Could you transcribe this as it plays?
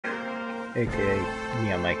aka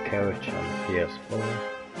me on my couch on the PS4.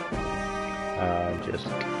 Just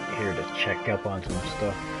here to check up on some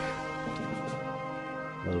stuff.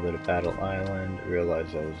 A little bit of Battle Island.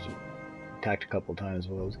 Realized I was attacked a couple times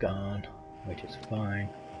while I was gone, which is fine.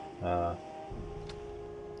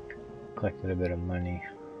 Collected a bit of money.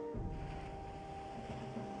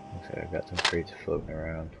 Looks like I've got some crates floating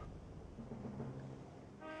around.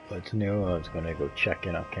 What's new? I was gonna go check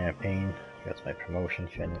in on campaign. Got my promotion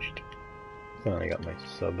finished. Finally got my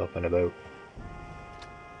sub up and about.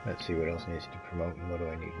 Let's see what else needs to promote and what do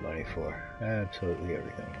I need money for. Absolutely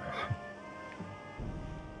everything.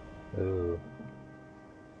 Ooh.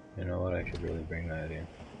 You know what? I should really bring that in.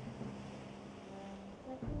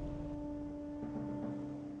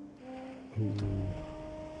 Ooh.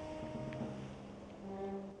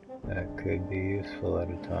 That could be useful at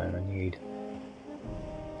a time I need.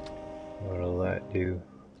 What'll that do?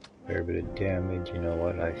 Fair bit of damage. You know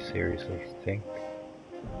what? I seriously think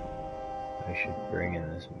I should bring in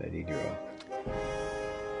this midi drop.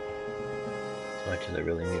 As much as I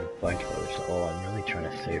really need a bunch of others. Oh, I'm really trying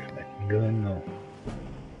to save my gun though.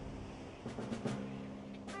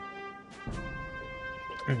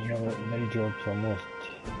 And you know what? Midi drop's almost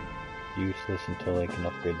useless until I can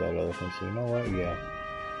upgrade that other thing. So you know what? Yeah.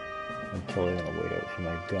 I'm totally gonna wait out for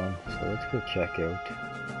my gun. So let's go check out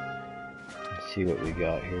and see what we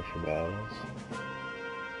got here for battles.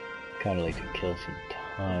 Kinda like to kill some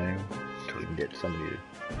time so we can get somebody to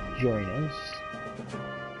join us.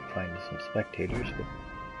 Find some spectators, but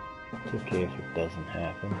it's okay if it doesn't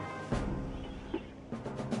happen.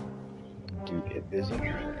 Do get busy.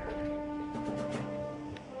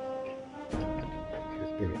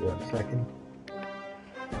 Just give me 1 second.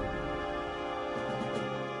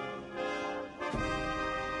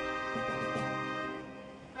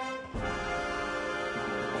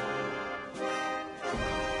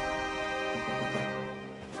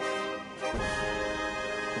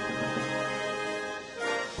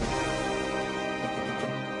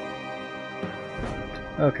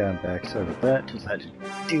 Okay, I'm back. Sorry about that. Just had to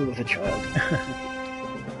deal with a child.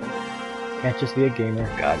 Can't just be a gamer,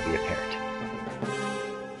 gotta be a parent.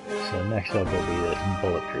 So next up will be this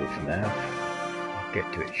bulletproof map. I'll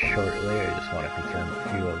get to it shortly. I just want to confirm a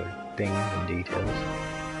few other things and details.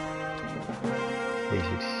 These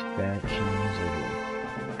expansions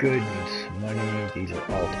are good, need some money. These are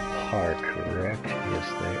all to par, correct? Yes,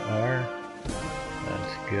 they are.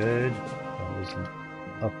 That's good. That was an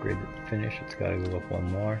upgrade finish. It's got to go up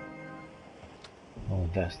one more. I'll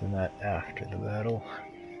invest in that after the battle.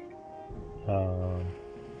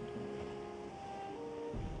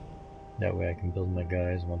 That way I can build my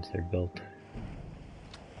guys once they're built.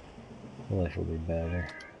 Life will be better.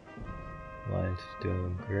 Line's still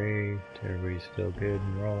great. Everybody's still good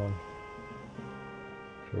and rolling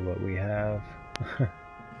for what we have.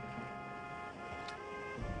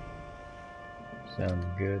 Sounds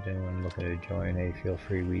good. Anyone looking to join? Hey, feel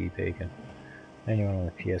free, we bacon. Anyone on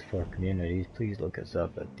the PS4 communities, please look us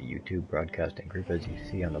up at the YouTube broadcasting group as you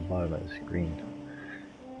see on the bottom of the screen.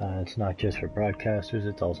 It's not just for broadcasters,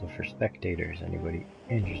 it's also for spectators. Anybody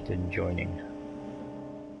interested in joining?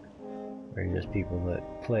 Or just people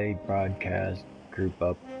that play, broadcast, group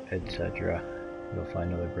up, etc. You'll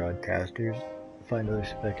find other broadcasters, find other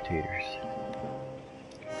spectators.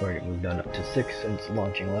 We've done up to 6 since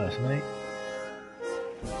launching last night.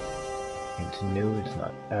 It's new, it's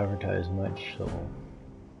not advertised much, so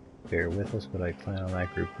bear with us, but I plan on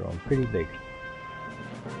that group growing pretty big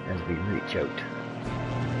as we reach out.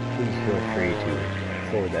 Please feel free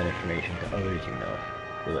to forward that information to others you know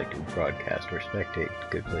who like to broadcast or spectate.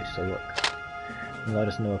 Good place to look. And let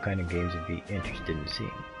us know what kind of games you'd be interested in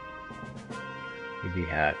seeing. We'd be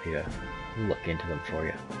happy to look into them for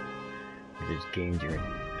you. If there's games you're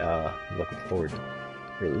looking forward to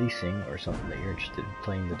releasing or something that you're interested in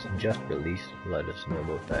playing that's just released, let us know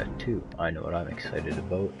about that too. I know what I'm excited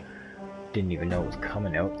about. Didn't even know it was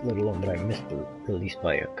coming out, let alone that I missed the release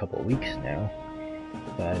by a couple of weeks now.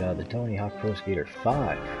 But the Tony Hawk Pro Skater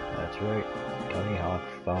 5, that's right, Tony Hawk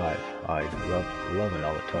 5. I love loving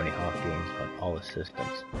all the Tony Hawk games on all the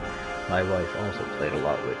systems. My wife also played a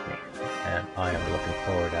lot with me, and I am looking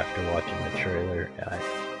forward after watching the trailer,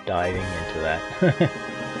 diving into that.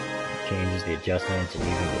 Changes, the adjustments, and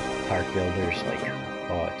even the park builders, like,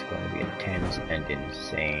 oh, it's going to be intense and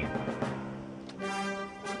insane.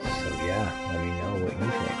 So yeah, let me know what you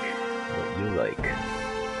think, what you like.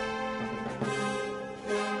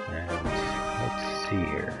 And let's see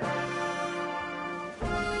here.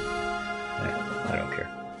 I don't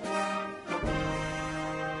care.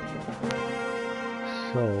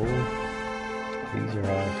 So these are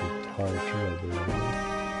all to par 2, I believe.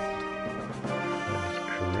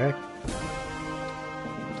 correct.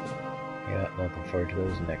 Yeah, looking forward to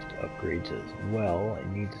those next upgrades as well. I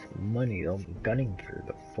need some money though. I'm gunning for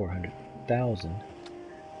the 400,000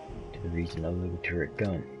 to the reason of the turret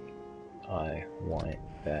gun. I want it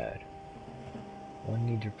bad. One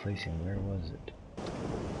needs replacing. Where was it?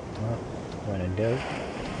 Well, when in doubt,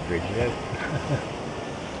 bridge it out.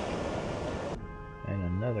 And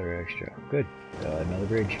another extra. Good. Another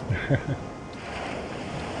bridge.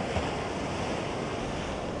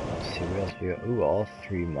 Let's see what else we got. Ooh, all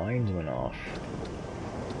 3 mines went off.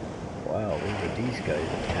 Wow, look at these guys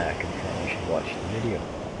attacking from. I should watch the video.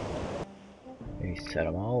 He set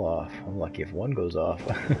them all off. I'm lucky if one goes off.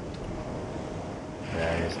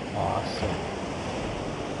 That is awesome.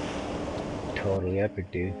 Totally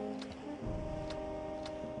epic, dude.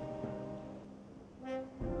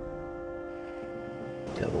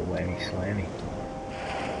 Double whammy slammy.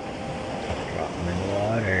 Drop them in the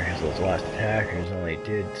water, because those last attackers only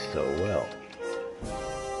did so well.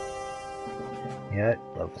 Yeah,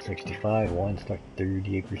 level 65, one stuck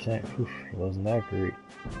 38%. Whew, it wasn't that great.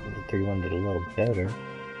 The 31 did a little better.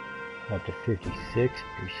 Up to 56%,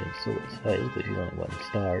 so it says, but he's only 1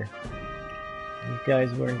 star. These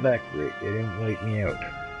guys weren't that great, they didn't wipe me out.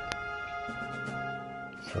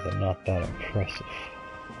 So they're not that impressive.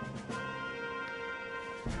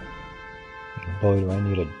 Boy, do I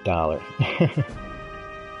need $1.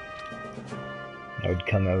 I would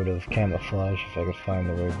come out of camouflage if I could find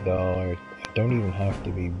the right dollar. I don't even have to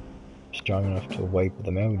be strong enough to wipe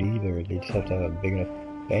them out either. They just have to have a big enough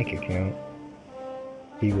bank account.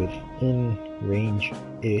 Be within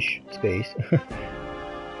range-ish space.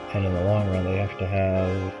 And in the long run, they have to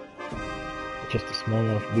have just a small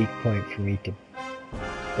enough weak point for me to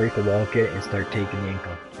break a wall, get it, and start taking the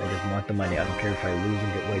income. I just want the money. I don't care if I lose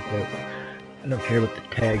and get wiped out. I don't care about the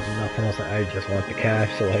tags and nothing else. I just want the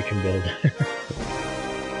cash so I can build.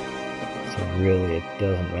 So really, it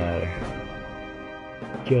doesn't matter.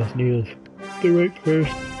 Just need the right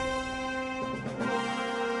person.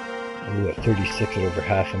 Ooh, at 36 at over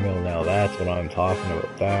 $500,000 now. That's what I'm talking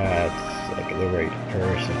about. That's like the right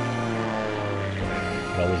person.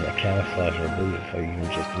 If I was a camouflage, I believe if I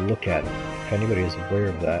even just look at it. If anybody is aware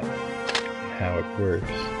of that, how it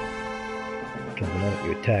works. Because the moment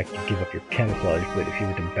you attack, you give up your camouflage, but if you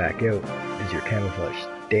were to back out, does your camouflage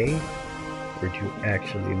stay? Or do you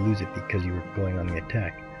actually lose it because you were going on the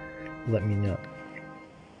attack? Let me know.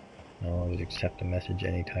 I'll always accept a message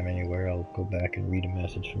anytime, anywhere. I'll go back and read a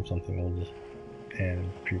message from something old and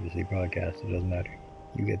previously broadcast. It doesn't matter.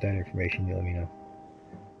 You get that information, you let me know.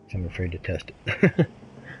 I'm afraid to test it.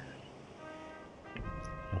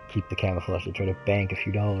 I'll keep the camouflage to try to bank a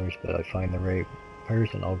few dollars, but I find the right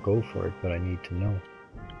person, I'll go for it, but I need to know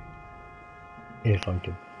if I'm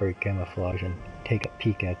to break camouflage and take a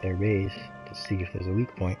peek at their base to see if there's a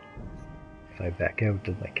weak point. If I back out,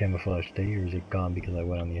 does my camouflage stay, or is it gone because I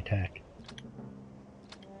went on the attack?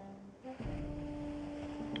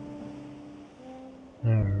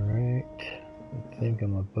 Alright, I think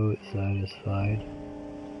I'm about satisfied.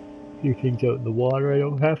 A few things out in the water I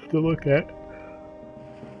don't have to look at.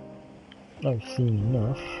 I've seen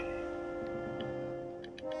enough.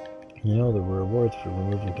 You know the rewards for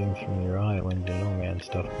removing things from your island, you know, man,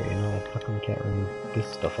 stuff, but you know, how come you can't remove this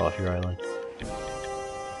stuff off your island?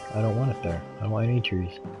 I don't want it there. I don't want any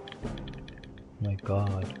trees. My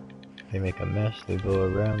god. They make a mess, they go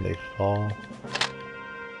around, they fall.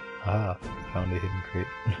 Ah, found a hidden crate.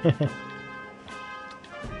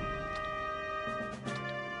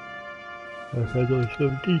 That's only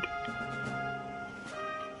 17.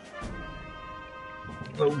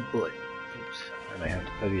 Oh boy. Oops. I might have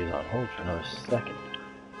to put these on hold for another second.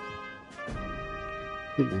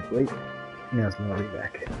 Please wait. Now it's gonna be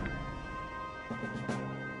back in.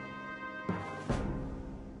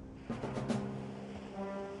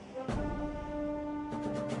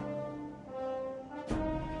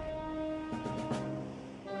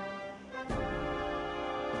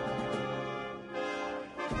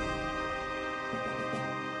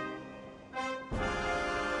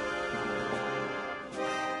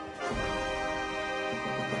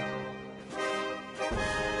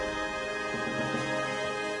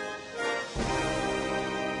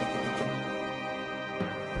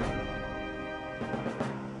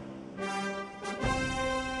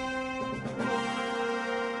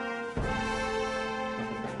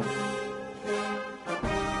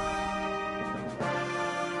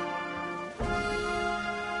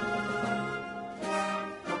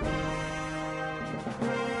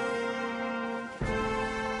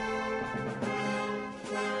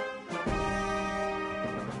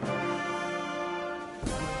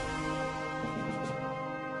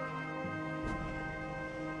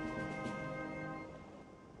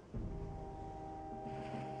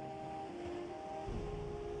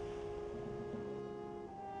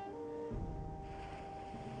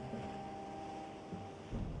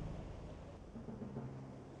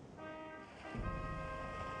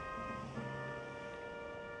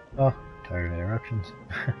 Oh, tired of interruptions.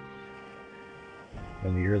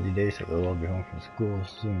 In the early days, so they'll all be home from school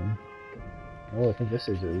soon. Oh, I think this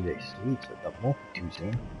is early day sweet, so that won't be too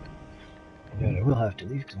soon. But I will have to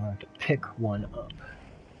leave because I'll have to pick one up.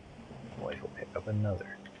 My wife will pick up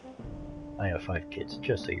another. I have 5 kids,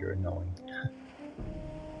 just so you're knowing.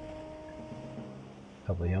 A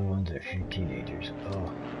couple of young ones and a few teenagers.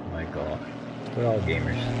 Oh my god. They're all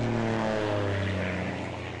gamers.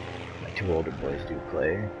 My 2 older boys do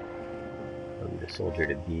play. I'll be the soldier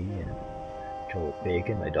to be and Trouble with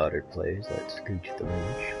Bacon. My daughter plays Let's Scooch the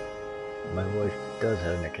Mooch. My wife does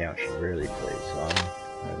have an account she rarely plays on.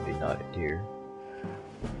 That would be not a deer.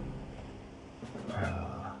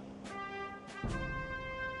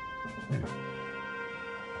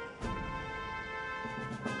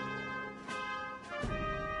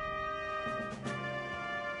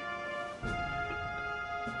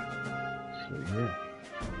 So yeah,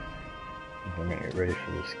 I'm gonna get ready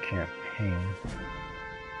for this campaign.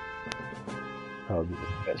 Probably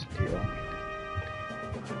the best deal.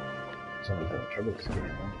 Someone's having trouble with this game,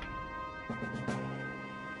 huh?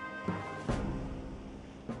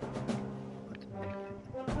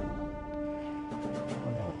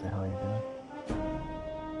 What the hell are you doing?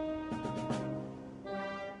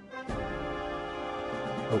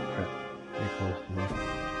 Oh crap, very close to me.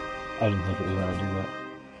 I didn't think it was gonna do that.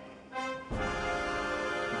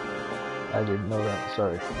 I didn't know that,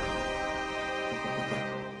 sorry.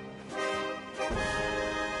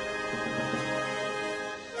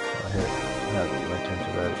 Now that my turn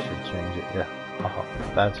to that, it should change it. Yeah. Oh,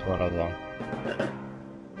 that's what I was on.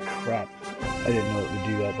 Crap. I didn't know it would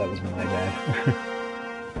do that. That was my bad.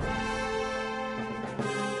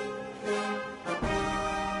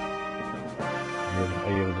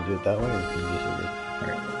 Are you able to do it that way, or can you just do it?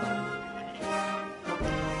 Alright.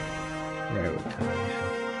 Right, what time is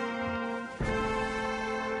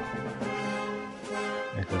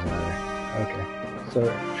it? It doesn't matter. Okay. So,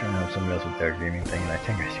 trying to help somebody else with their gaming thing, and I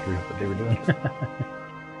think I screwed up what they were doing.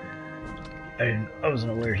 I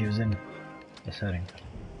wasn't aware he was in the setting.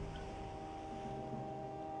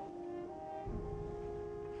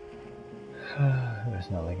 It's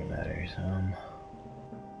not like it matters.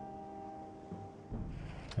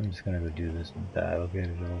 I'm just gonna go do this battle, get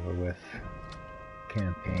it over with.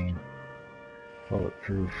 Campaign.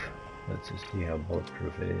 Bulletproof. Let's just see how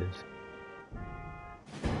bulletproof it is.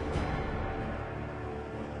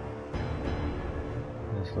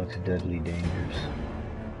 This looks deadly dangerous.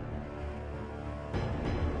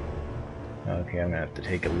 Okay, I'm gonna have to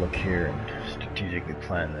take a look here and strategically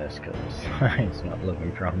plan this because it's not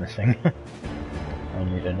looking promising. I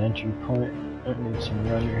need an entry point, I need some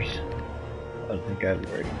runners. I don't think I have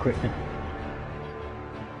the right equipment.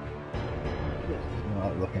 This is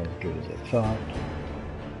not looking as good as I thought.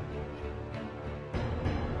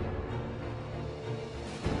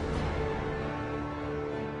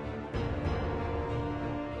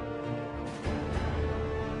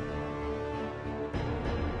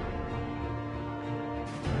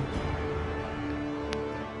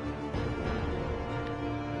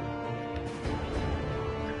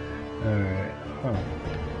 Alright, huh.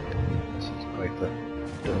 This is quite the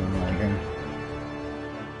dilemma again.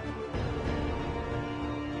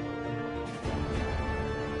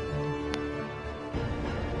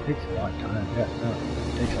 It takes a long time, yeah, no,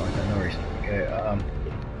 it takes a long time, no reason. Okay,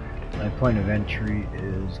 my point of entry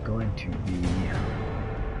is going to be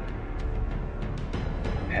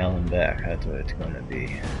hell and back, that's what it's going to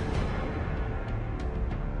be.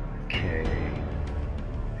 Okay,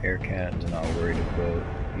 air cannons I'm not worried about.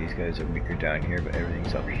 These guys are weaker down here, but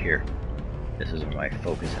everything's up here. This is where my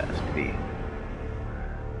focus has to be.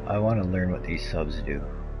 I want to learn what these subs do.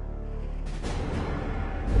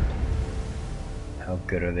 How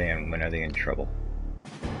good are they and when are they in trouble?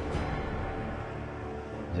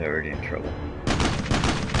 They're already in trouble.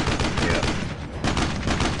 Yeah.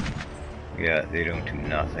 Yeah, they don't do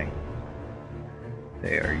nothing.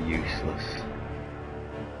 They are useless.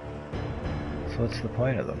 So what's the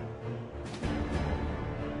point of them?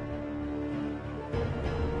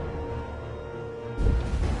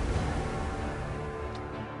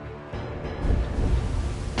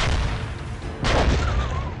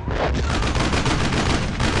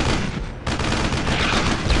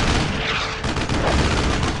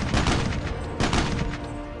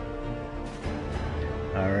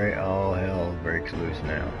 Alright, all hell breaks loose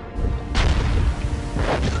now.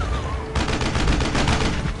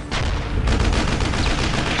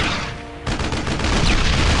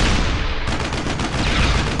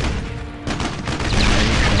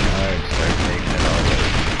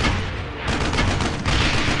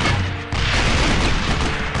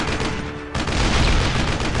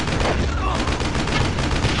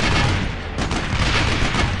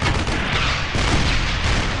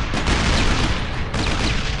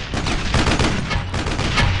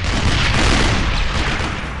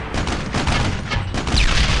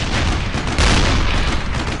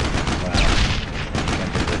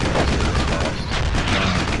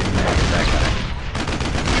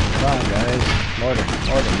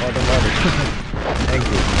 Thank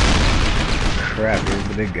you. Crap, here's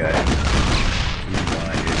the big guy. He's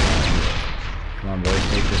behind you. Come on, boys,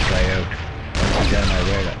 take this guy out. Once he's out of my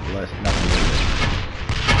way, nothing to do.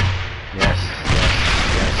 Yes,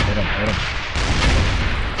 hit him.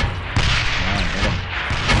 Come on, hit him.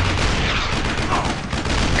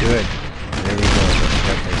 Good. There we go. Let's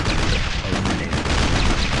get this eliminated.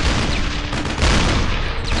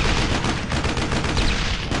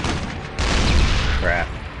 Crap.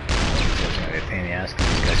 These guys are gonna be a pain in the ass because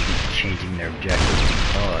these guys keep changing their objectives.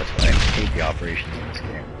 Oh, that's why I hate the operations in this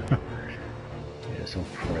game. They're so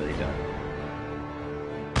poorly done.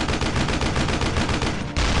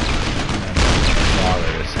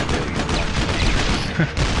 Bother to send out even one thing.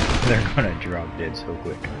 They're gonna drop dead so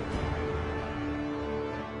quick.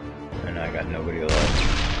 And I got nobody alive.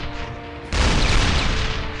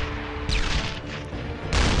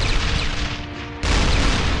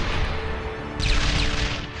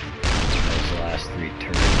 Those the last 3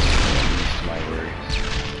 turrets, at least my worries.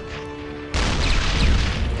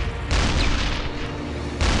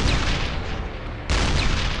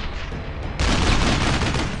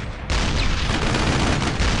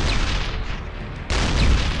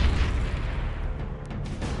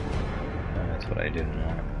 That's what I didn't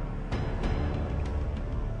want.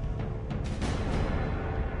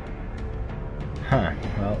 Huh,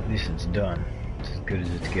 well, at least it's done. It's as good as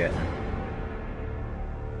it's getting.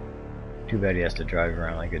 Too bad he has to drive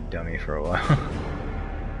around like a dummy for a while.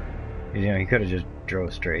 You know, he could have just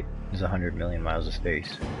drove straight. There's 100 million miles of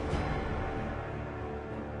space.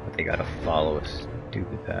 But they gotta follow a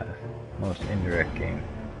stupid path. Most indirect game.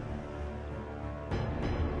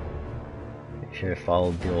 They should have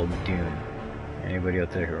followed the old Dune. Anybody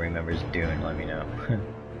out there who remembers Dune, let me know.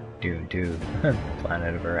 Dune 2.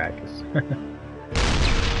 Planet of Arrakis.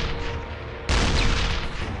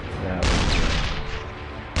 That was good.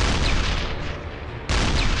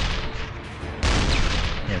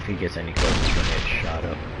 Yeah, if he gets any closer, he's gonna get shot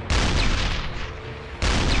up.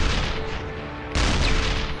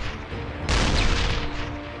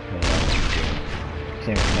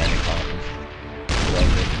 Same with Command and Conquer.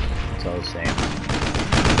 Love it. It's all the same.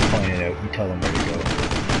 Point it out and tell them where to go.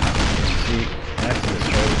 See, after this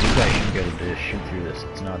road, these guys shouldn't be able to just shoot through this.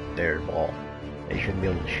 It's not their ball. They shouldn't be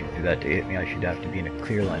able to shoot through that to hit me. I should have to be in a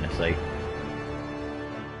clear line of sight.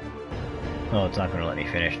 Oh, it's not going to let me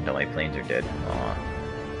finish until my planes are dead. Aw.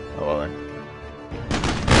 Oh well then.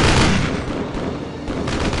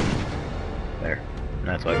 There. And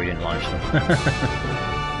that's why we didn't launch them.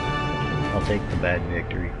 I'll take the bad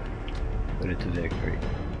victory. But it's a victory.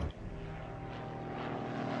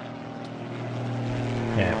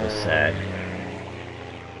 Yeah, it was sad.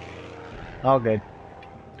 All good.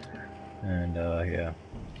 And, yeah.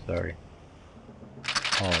 Sorry.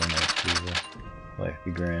 All nice people. Life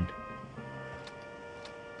be grand.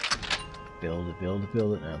 Build it. Now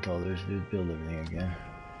that's all there is to do is build everything again.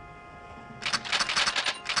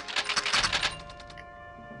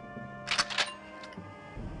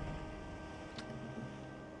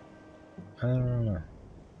 I don't know.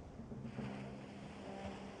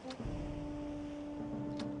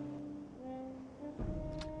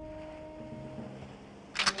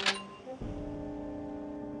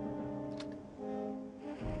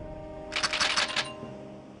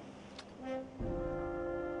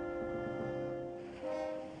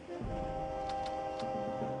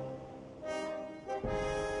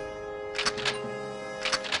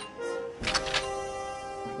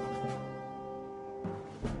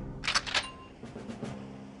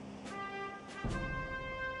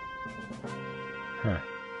 Huh.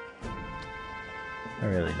 I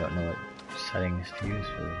really don't know what settings to use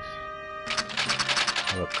for this.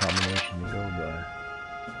 What combination to go by.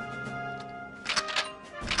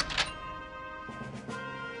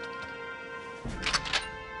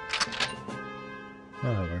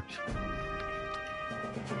 Oh, that works.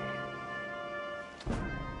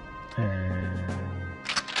 And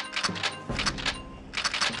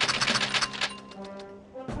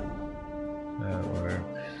that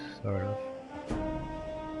works, sort of.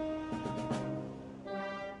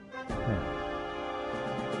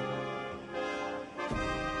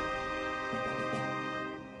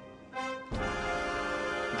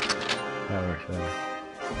 That works better.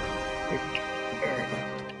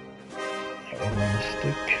 And then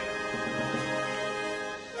stick.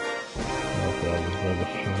 Okay, I'll just build a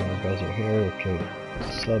few more guys out here. Okay,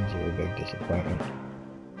 subs are a big disappointment.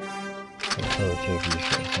 I'll tell the turkeys to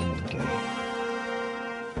send them to.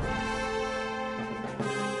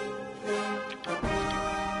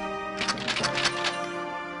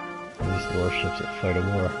 At least the warships that fight a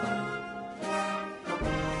war.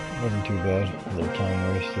 Wasn't too bad, a little time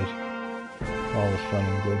wasted. all is fun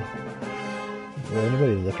and good. For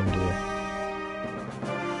anybody looking to,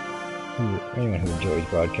 anyone who enjoys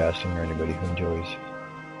broadcasting, or anybody who enjoys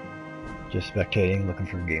just spectating, looking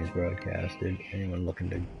for games broadcasted, anyone looking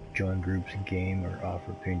to join groups and game or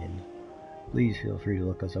offer opinions, please feel free to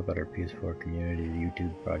look us up at our PS4 community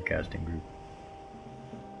YouTube broadcasting group.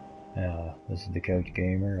 This is the Couch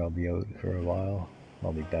Gamer. I'll be out for a while.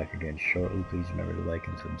 I'll be back again shortly. Please remember to like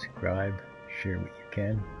and subscribe, share what you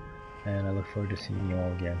can, and I look forward to seeing you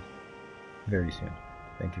all again very soon.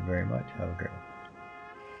 Thank you very much. Have a great one.